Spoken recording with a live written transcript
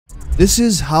This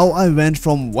is how I went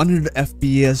from 100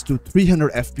 FPS to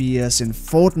 300 FPS in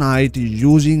Fortnite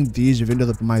using these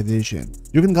Windows optimization.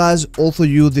 You can guys also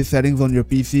use the settings on your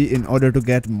PC in order to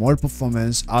get more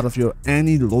performance out of your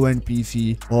any low-end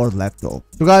PC or laptop.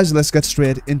 So guys, let's get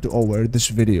straight into this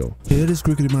video. Here is a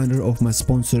quick reminder of my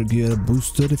sponsor Gear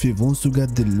Booster. If you want to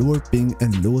get the lower ping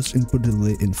and lowest input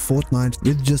delay in Fortnite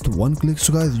with just one click,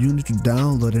 so guys, you need to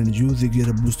download and use the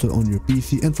Gear Booster on your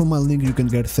PC, and from my link you can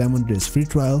get 7 days free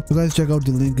trial. So guys, check out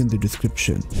the link in the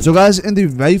description. So guys, in the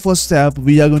very first step,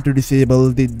 we are going to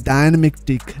disable the dynamic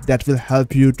tick that will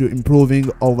help you to improving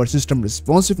our system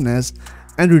responsiveness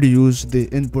and reduce the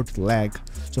input lag.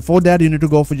 So for that, you need to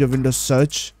go for your Windows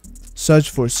search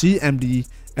for CMD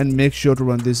and make sure to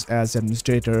run this as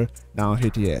administrator. Now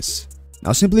hit yes.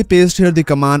 Now simply paste here the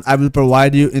command I will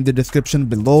provide you in the description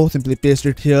below. Simply paste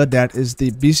it here. That is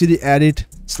the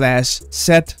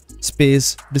bcdedit/set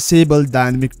space disable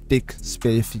dynamic tick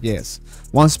space yes.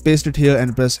 Once paste it here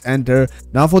and press enter.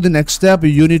 Now for the next step,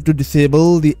 you need to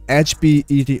disable the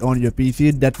HPET on your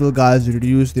PC. That will guys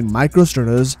reduce the micro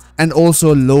stutters and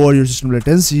also lower your system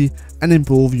latency and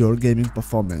improve your gaming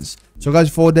performance. So guys,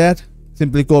 for that,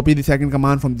 simply copy the second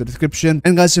command from the description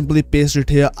and guys, simply paste it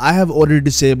here. I have already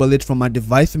disabled it from my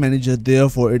device manager,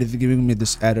 therefore it is giving me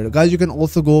this error. Guys, you can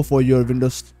also go for your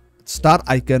Windows start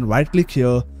icon, right click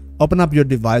here, open up your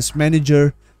device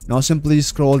manager. Now simply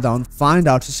scroll down, find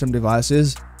out system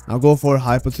devices. Now go for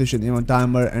high position event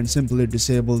timer and simply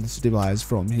disable this device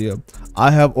from here. I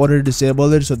have already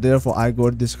disabled it, so therefore I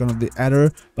got this kind of the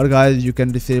error, but guys, you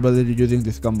can disable it using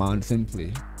this command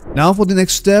simply. Now for the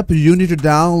next step, you need to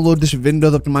download this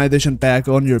Windows optimization pack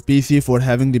on your PC for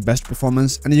having the best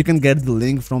performance, and you can get the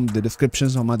link from the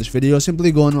descriptions of this video.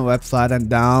 Simply go on my website and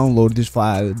download this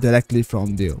file directly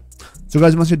from there. So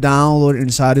guys, once you download,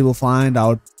 inside you will find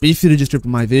out PC Registry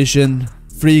Optimization,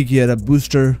 free gear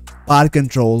booster, power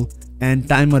control, and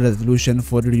timer resolution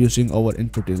for reducing our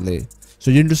input delay. So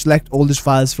you need to select all these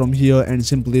files from here and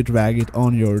simply drag it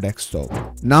on your desktop.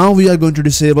 Now we are going to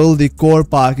disable the core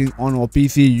parking on our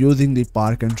PC using the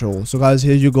power control. So guys,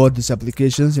 here you got this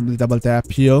application. Simply double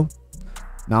tap here.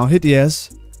 Now hit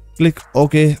yes, click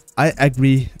OK, I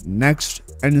agree, next,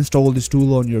 and install this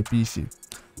tool on your PC.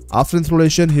 After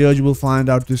installation, here you will find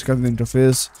out this kind of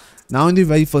interface. Now in the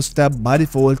very first step, by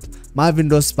default, my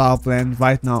Windows power plan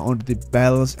right now onto the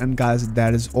balance, and guys,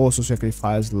 that is also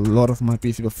sacrificed a lot of my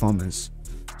PC performance.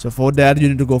 So for that, you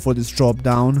need to go for this drop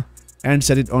down and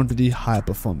set it onto the high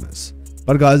performance.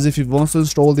 But guys, if you want to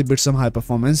install the Bitsum high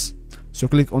performance, so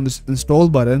click on this install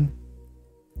button,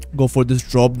 go for this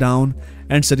drop down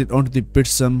and set it onto the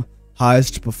Bitsum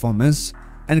highest performance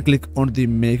and click on the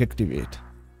make activate.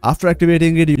 After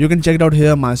activating it, you can check it out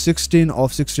here. My 16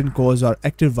 of 16 cores are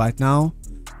active right now.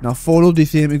 Now follow the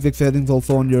same exact settings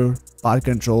also on your power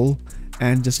control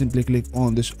and just simply click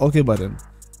on this OK button.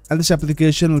 And this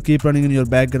application will keep running in your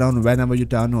background whenever you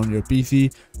turn on your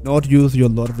PC. Not use your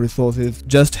lot of resources,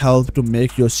 just help to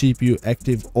make your CPU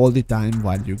active all the time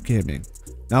while you're gaming.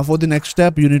 Now for the next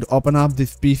step, you need to open up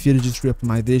this PC Registry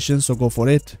Optimization, so go for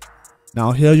it.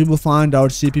 Now here you will find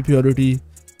out CPU purity,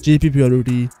 GPU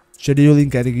purity, scheduling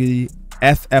category,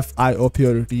 FFIO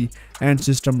purity, and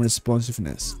system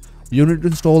responsiveness. You need to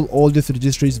install all these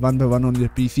registries one by one on your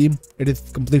PC. It is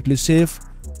completely safe.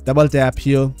 Double tap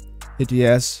here, hit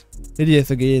yes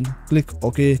again, click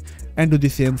OK, and do the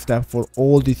same step for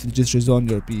all these registries on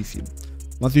your PC.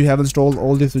 Once you have installed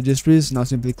all these registries, now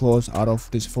simply close out of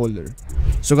this folder.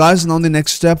 So guys, now the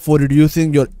next step for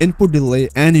reducing your input delay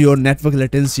and your network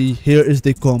latency, here is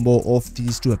the combo of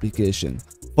these two applications.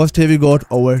 First, here we got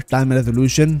our timer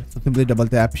resolution. So simply double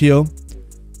tap here,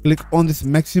 click on this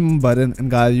maximum button, and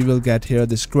guys, you will get here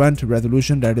this current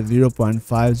resolution, that is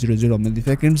 0.500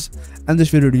 milliseconds, and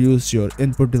this will reduce your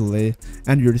input delay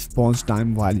and your response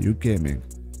time while you're gaming.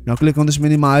 Now click on this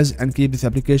minimize and keep this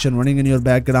application running in your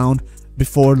background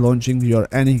before launching your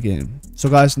any game. So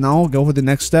guys, now go for the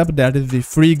next step, that is the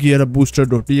free gear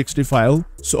booster.txt file.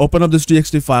 So open up this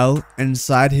txt file, and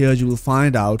inside here you will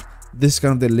find out this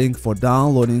kind of the link for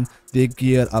downloading the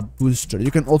gear booster. You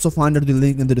can also find out the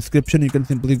link in the description. You can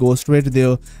simply go straight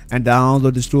there and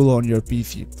download this tool on your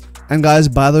PC. And guys,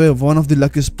 by the way, one of the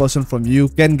luckiest person from you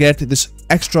can get this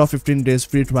extra 15 days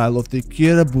free trial of the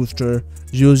gear booster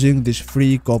using this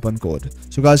free coupon code.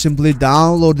 So guys, simply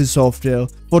download the software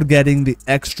for getting the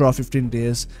extra 15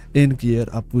 days in gear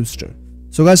booster.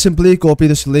 So guys, simply copy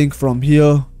this link from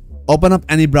here, open up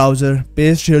any browser,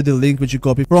 paste here the link which you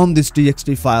copy from this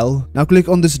txt file. Now click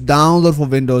on this download for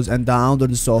Windows and download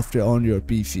the software on your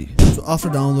PC. So So after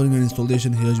downloading and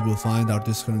installation, here you will find out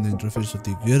this current interface of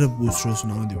the GearUp Booster. So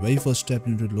now in the very first step,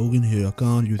 you need to log in here your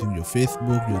account using your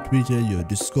Facebook, your Twitter, your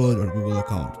Discord or Google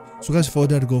account. So guys, for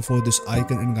that, go for this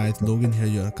icon and guys, log in here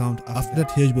your account. After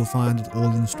that, here you will find it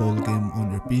all installed game on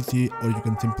your PC, or you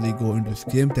can simply go into this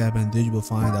game tab and there you will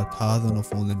find out thousands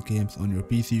of online games on your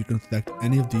PC. You can select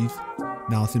any of these.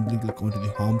 Now simply click onto the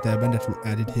home tab and that will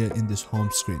add it here in this home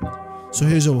screen. So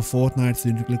here's our Fortnite, so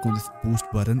you need to click on this boost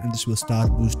button and this will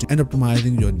start boosting and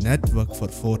optimizing your network for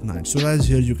Fortnite. So guys,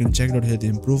 here you can check out here the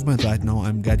improvement. Right now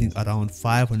I'm getting around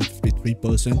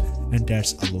 553% and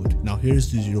that's a lot. Now here is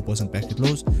the 0% packet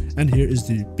loss and here is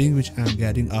the ping which I'm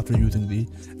getting after using the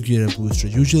GearUp Booster.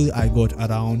 Usually I got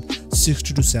around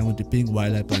 60 to 70 ping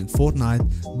while I'm playing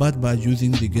Fortnite, but by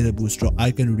using the GearUp Booster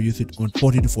I can reduce it on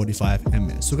 40 to 45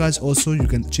 ms. So guys, also you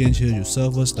can change here your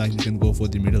servers, like you can go for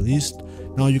the Middle East.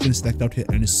 Now you can select out here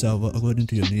any server according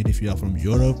to your need. If you are from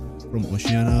Europe, from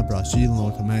Oceania, Brazil,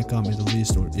 North America, Middle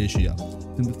East or Asia,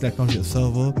 simply select out your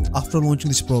server. After launching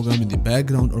this program in the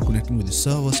background or connecting with the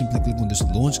server, simply click on this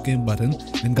launch game button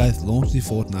and guys, launch the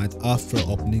Fortnite after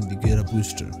opening the GearUp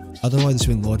Booster. Otherwise this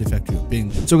will not affect your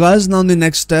ping. So guys, now in the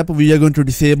next step we are going to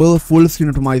disable full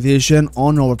screen optimization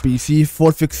on our PC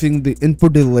for fixing the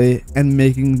input delay and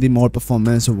making the more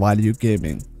performance while you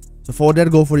gaming. So for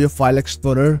that, go for your file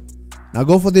explorer. Now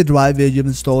go for the drive where you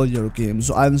install your game.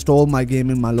 So I install my game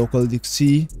in my local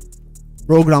C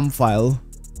program file.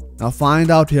 Now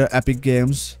find out here Epic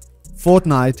Games,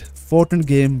 Fortnite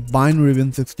game binary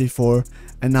win64,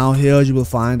 and now here you will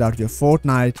find out your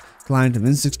Fortnite client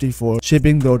win64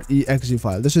 shipping.exe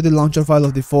file. This is the launcher file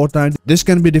of the Fortnite. This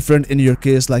can be different in your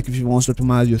case, like if you want to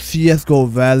optimize your CSGO,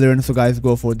 Valorant. So guys,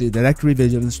 go for the directory where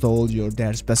you install your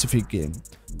that specific game.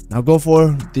 Now go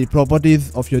for the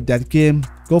properties of your that game,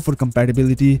 go for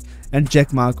compatibility and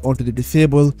check mark onto the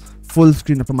disable full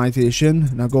screen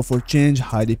optimization. Now go for change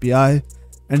high DPI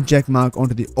and check mark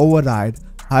onto the override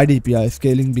high DPI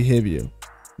scaling behavior.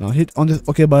 Now hit on this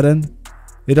OK button,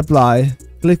 hit apply,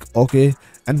 click OK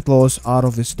and close out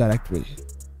of this directory.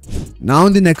 Now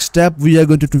in the next step, we are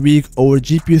going to tweak our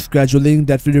GPU scheduling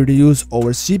that will reduce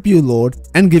our CPU load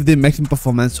and give the maximum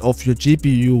performance of your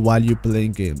GPU while you're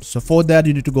playing games. So for that,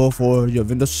 you need to go for your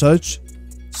Windows search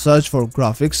for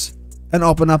graphics and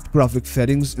open up graphics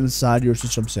settings inside your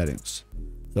system settings.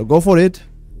 So go for it.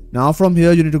 Now from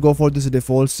here, you need to go for this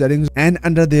default settings and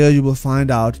under there you will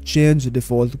find out change the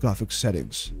default graphics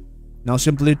settings. Now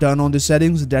simply turn on the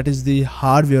settings, that is the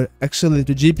hardware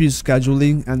accelerated GPU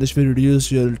scheduling, and this will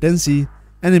reduce your latency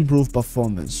and improve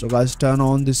performance. So guys, turn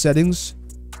on the settings,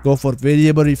 go for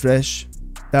variable refresh,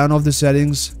 turn off the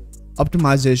settings,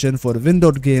 optimization for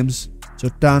Windows games. So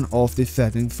turn off the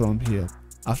setting from here.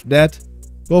 After that,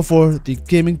 go for the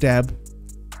gaming tab,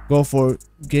 go for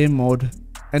game mode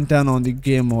and turn on the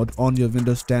game mode on your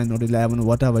Windows 10 or 11,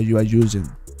 whatever you are using.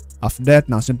 After that,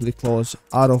 now simply close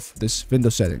out of this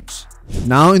Windows settings.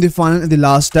 Now in the final and the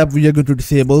last step, we are going to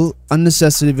disable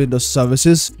unnecessary Windows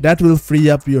services that will free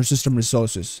up your system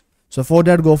resources. So for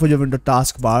that, go for your Windows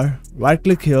taskbar, right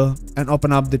click here and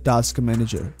open up the task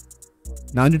manager.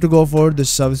 Now you need to go for the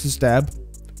services tab,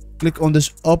 click on this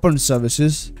open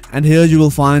services and here you will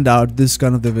find out this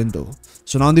kind of the window.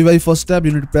 So now in the very first step,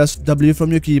 you need to press W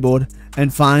from your keyboard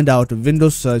and find out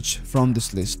Windows search from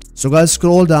this list. So guys,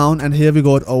 scroll down and here we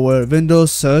got our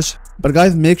Windows search. But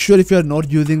guys, make sure if you are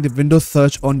not using the Windows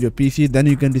search on your PC, then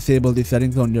you can disable the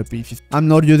settings on your PC. I'm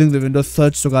not using the Windows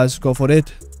search, so guys, go for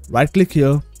it. Right click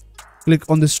here, click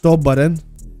on the stop button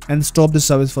and stop the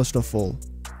service first of all.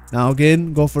 Now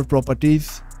again, go for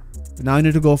properties. Now you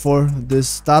need to go for this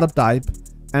startup type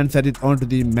and set it onto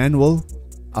the manual.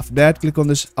 After that, click on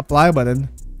this apply button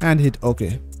and hit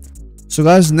OK. So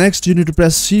guys, next you need to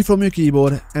press C from your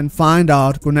keyboard and find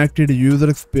out connected user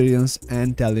experience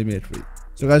and telemetry.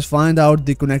 So guys, find out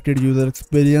the connected user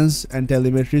experience and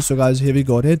telemetry. So guys, here we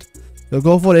got it. So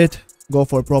go for it, go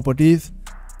for properties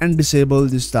and disable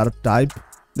the startup type.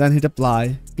 Then hit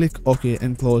apply, click OK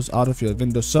and close out of your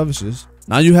Windows services.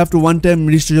 Now you have to one-time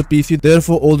restart your PC,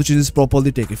 therefore all the changes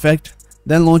properly take effect.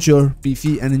 Then launch your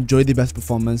PC and enjoy the best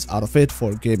performance out of it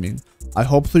for gaming. I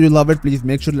hope so you love it. Please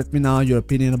make sure to let me know your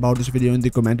opinion about this video in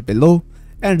the comment below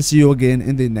and see you again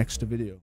in the next video.